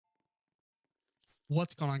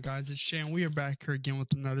What's going on, guys? It's Shay, and we are back here again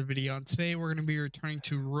with another video. And today we're going to be returning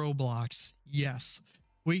to Roblox. Yes,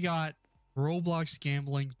 we got Roblox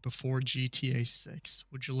gambling before GTA 6.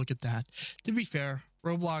 Would you look at that? To be fair,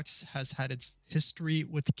 Roblox has had its history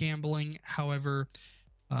with gambling. However,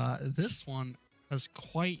 this one has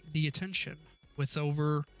quite the attention with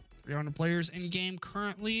over 300 players in game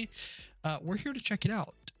currently. We're here to check it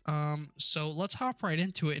out. So let's hop right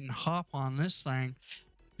into it and hop on this thing.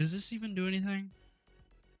 Does this even do anything?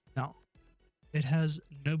 No, it has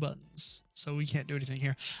no buttons, so we can't do anything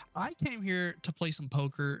here. I came here to play some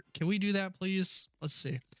poker. Can we do that, please? Let's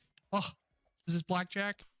see. Oh, is this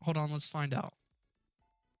blackjack? Hold on, let's find out.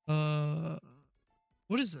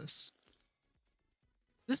 What is this?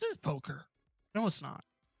 This is poker. No, it's not.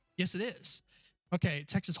 Yes, it is. Okay,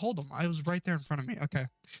 Texas Hold'em. I was right there in front of me. Okay,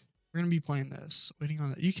 we're gonna be playing this. Waiting on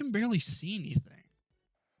that. You can barely see anything.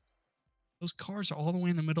 Those cards are all the way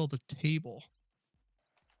in the middle of the table.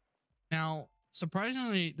 Now,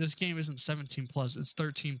 surprisingly, this game isn't 17 plus, it's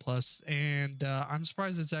 13 plus, and I'm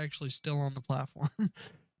surprised it's actually still on the platform.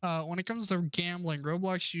 When it comes to gambling,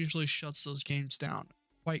 Roblox usually shuts those games down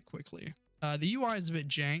quite quickly. The UI is a bit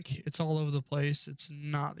jank. It's all over the place. It's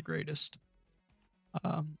not the greatest.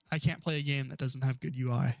 I can't play a game that doesn't have good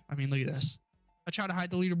UI. I mean, look at this. I try to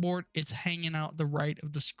hide the leaderboard. It's hanging out the right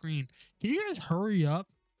of the screen. Can you guys hurry up?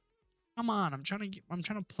 Come on, I'm trying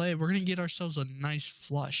to play. We're gonna get ourselves a nice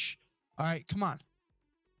flush. All right, come on.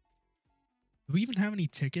 Do we even have any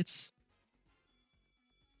tickets?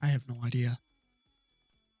 I have no idea.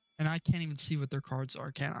 And I can't even see what their cards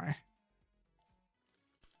are, can I?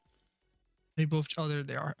 They both, oh, there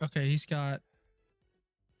they are. Okay, he's got,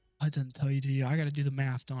 I didn't tell you, do you? I got to do the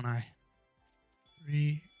math, don't I?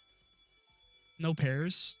 3. No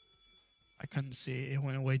pairs. I couldn't see. It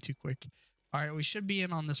went way too quick. All right, we should be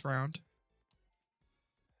in on this round.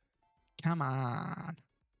 Come on.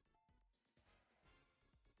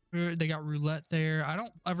 They got roulette there. I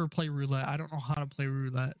don't ever play roulette. I don't know how to play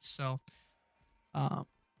roulette. So I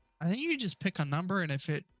think you just pick a number, and if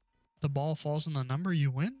the ball falls on the number,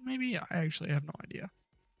 you win. Maybe. I actually have no idea.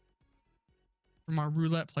 For my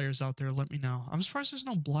roulette players out there, let me know. I'm surprised there's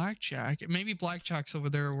no blackjack. Maybe blackjack's over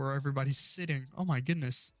there where everybody's sitting. Oh my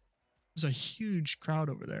goodness. There's a huge crowd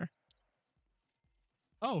over there.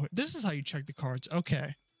 Oh, this is how you check the cards.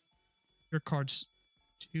 Okay. Your cards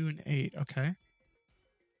 2 and 8. Okay.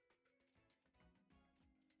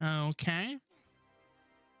 Okay.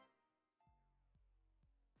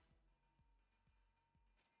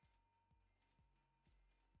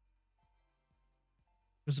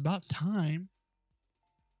 It's about time.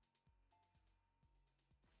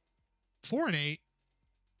 4 and 8.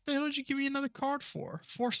 The hell did you give me another card for?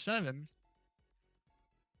 4, 7.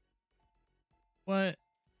 What?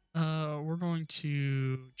 We're going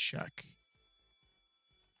to check.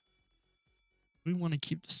 We want to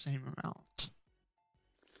keep the same amount.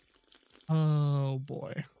 Oh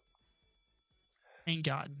boy. Ain't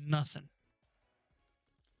got nothing.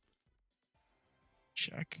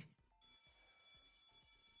 Check.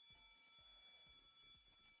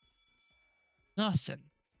 Nothing.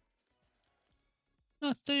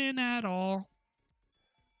 Nothing at all.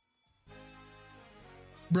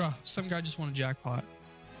 Bruh, some guy just won a jackpot.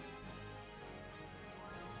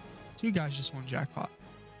 2 guys just won a jackpot.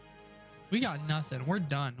 We got nothing. We're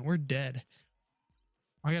done. We're dead.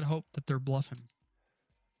 I gotta hope that they're bluffing.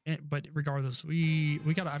 But regardless, we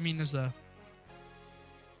gotta, I mean, there's a...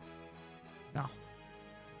 No.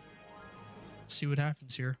 See what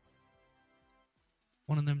happens here.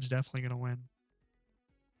 One of them's definitely gonna win.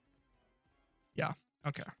 Yeah.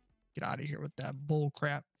 Okay. Get out of here with that bull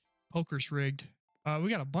crap. Poker's rigged.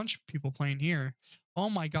 We got a bunch of people playing here.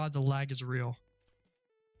 Oh my god, the lag is real.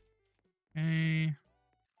 Okay.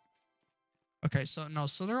 Okay, so no,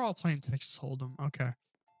 so they're all playing Texas Hold'em. Okay.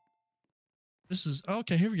 This is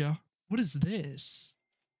okay, here we go. What is this?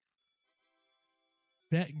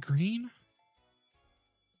 Bet green?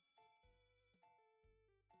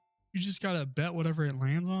 You just gotta bet whatever it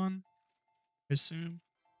lands on, I assume.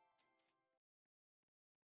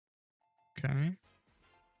 Okay.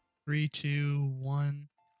 3, 2, 1.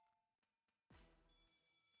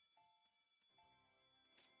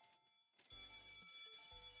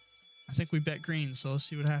 I think we bet green, so let's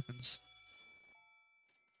see what happens.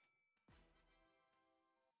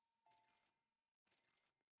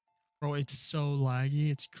 Bro, it's so laggy,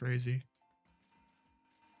 it's crazy.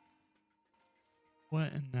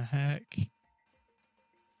 What in the heck? Give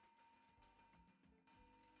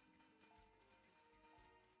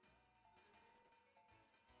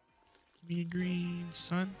me a green,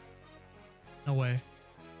 son. No way.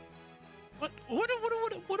 What?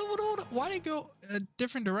 Why did it go a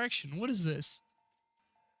different direction? What is this?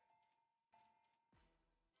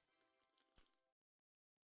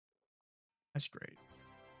 That's great.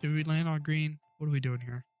 Did we land on green? What are we doing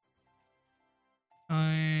here?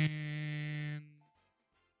 And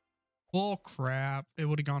oh crap. It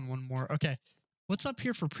would have gone one more. Okay. What's up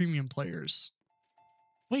here for premium players?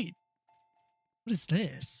 Wait. What is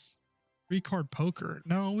this? 3-card poker.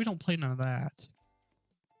 No, we don't play none of that.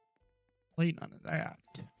 Play none of that.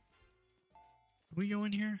 Can we go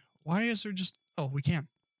in here? Why is there just... Oh, we can.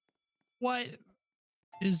 What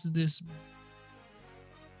is this?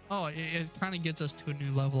 Oh, it kind of gets us to a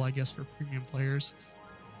new level, I guess, for premium players.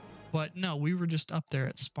 But no, we were just up there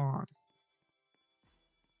at spawn.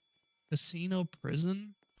 Casino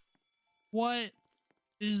prison? What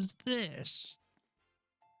is this?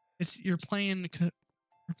 It's you're playing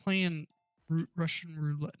Russian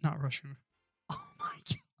roulette, not Russian. Oh my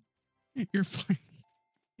god.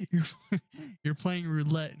 You're playing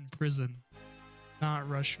roulette in prison, not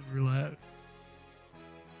Russian roulette.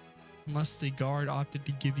 Unless the guard opted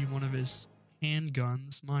to give you one of his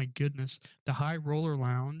handguns. My goodness. The high roller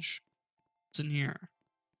lounge. What's in here?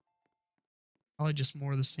 Probably just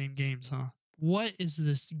more of the same games, huh? What is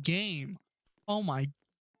this game? Oh my.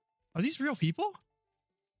 Are these real people?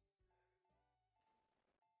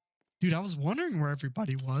 Dude, I was wondering where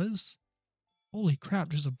everybody was. Holy crap,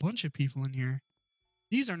 there's a bunch of people in here.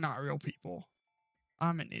 These are not real people.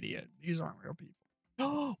 I'm an idiot. These aren't real people.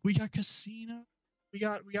 Oh, we got casino. We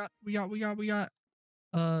got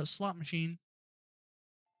slot machine.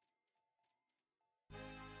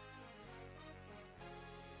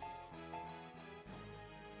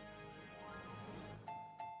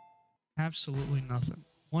 Absolutely nothing.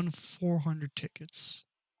 Won 400 tickets.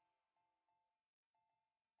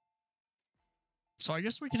 So I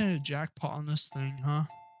guess we can hit a jackpot on this thing, huh?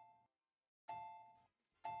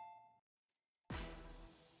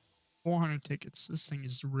 400 tickets. This thing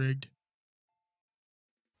is rigged.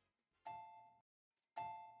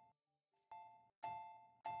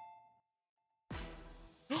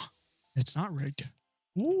 It's not rigged.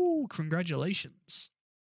 Ooh, congratulations.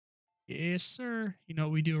 Yes, sir. You know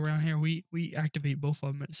what we do around here? We activate both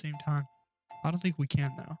of them at the same time. I don't think we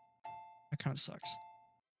can, though. That kind of sucks.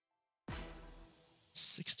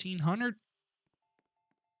 1,600.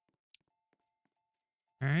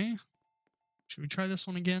 All right. Should we try this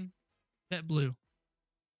one again? Bet blue.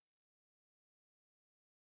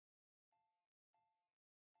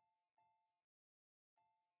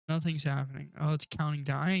 Nothing's happening. Oh, it's counting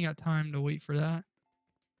down. I ain't got time to wait for that.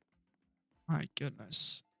 My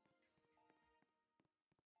goodness.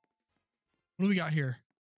 What do we got here?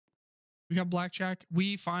 We got blackjack.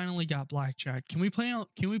 We finally got blackjack. Can we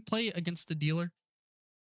play against the dealer?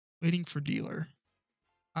 Waiting for dealer.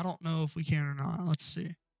 I don't know if we can or not. Let's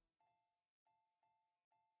see.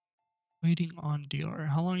 Waiting on dealer.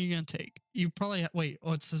 How long are you gonna take? You probably wait.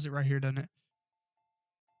 Oh, it says it right here, doesn't it?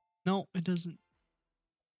 No, it doesn't.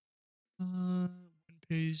 When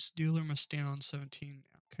pays dealer must stand on 17.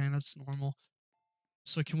 Okay, that's normal.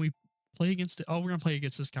 So can we play against it? Oh, we're gonna play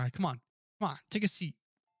against this guy. Come on, come on, take a seat.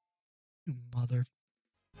 You mother.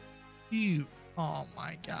 You. Oh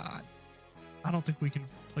my god. I don't think we can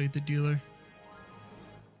play the dealer.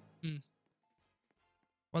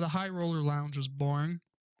 Well, the high roller lounge was boring.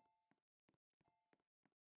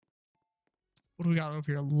 What do we got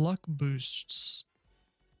over here? Luck boosts.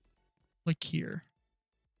 Click here.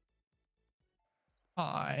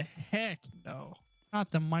 Oh, heck no.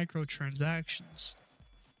 Not the microtransactions.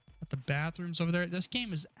 Not the bathrooms over there. This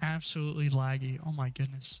game is absolutely laggy. Oh my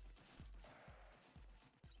goodness.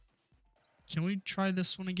 Can we try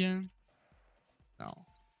this one again? No.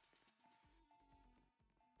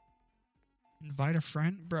 Invite a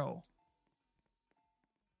friend? Bro.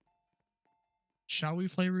 Shall we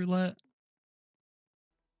play roulette?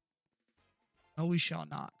 No, we shall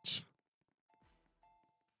not.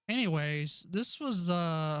 Anyways, this was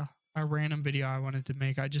a random video I wanted to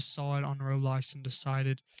make. I just saw it on Roblox and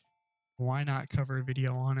decided why not cover a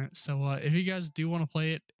video on it. So if you guys do want to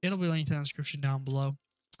play it, it'll be linked in the description down below.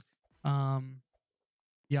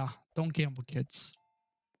 Yeah, don't gamble, kids.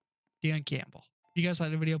 Dan Gamble. If you guys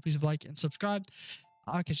liked the video, please like and subscribe.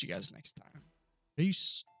 I'll catch you guys next time.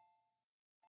 Peace.